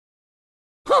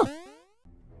Huh.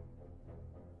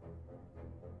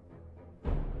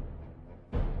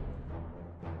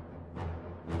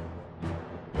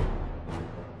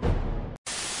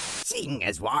 Seeing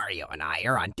as Wario and I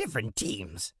are on different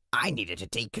teams, I needed to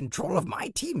take control of my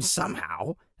team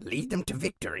somehow, lead them to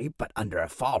victory but under a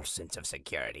false sense of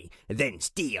security, then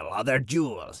steal all their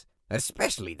jewels,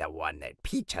 especially the one that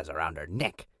Peach has around her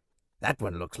neck. That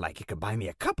one looks like it could buy me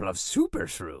a couple of super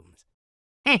shrooms.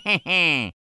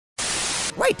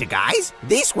 Wait, guys,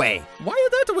 this way! Why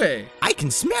that way? I can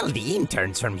smell the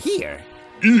interns from here.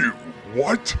 Ew,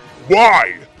 what?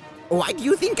 Why? Why do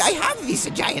you think I have this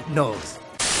giant nose?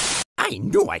 I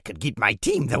knew I could get my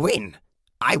team the win.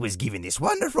 I was given this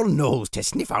wonderful nose to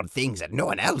sniff out things that no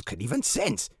one else could even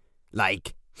sense.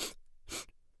 Like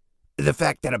the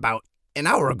fact that about an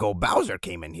hour ago Bowser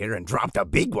came in here and dropped a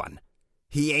big one.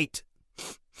 He ate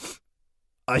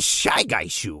a Shy Guy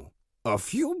shoe, a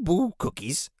few Boo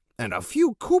cookies, and a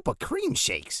few Koopa cream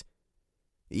shakes.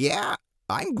 Yeah,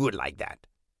 I'm good like that.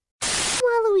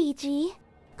 Waluigi,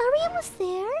 are we almost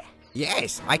there?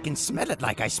 Yes, I can smell it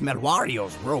like I smell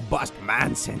Wario's robust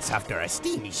man sense after a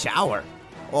steamy shower.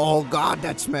 Oh god,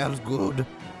 that smells good.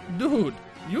 Dude,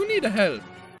 you need help.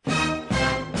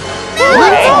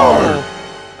 Oh!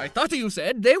 I thought you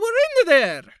said they were in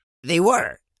there. They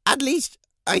were. At least,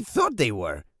 I thought they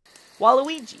were.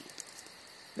 Waluigi,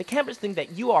 the campers think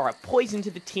that you are a poison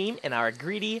to the team and are a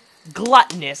greedy,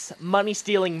 gluttonous,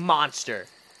 money-stealing monster.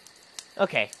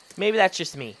 Okay, maybe that's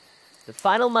just me. The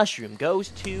final mushroom goes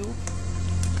to...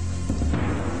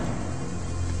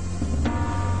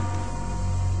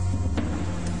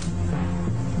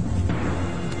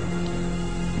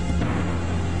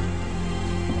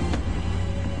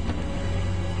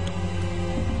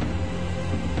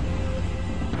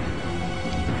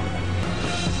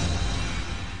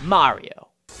 Mario.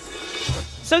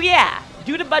 So yeah,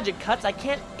 due to budget cuts, I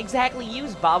can't exactly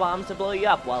use bob-ombs to blow you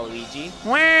up, Waluigi.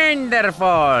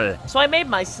 Wonderful! So I made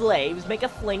my slaves make a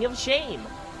fling of shame.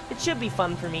 It should be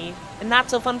fun for me, and not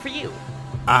so fun for you.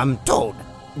 Toad,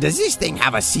 does this thing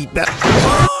have a seatbelt?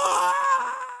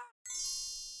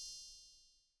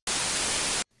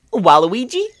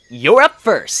 Waluigi, you're up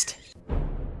first.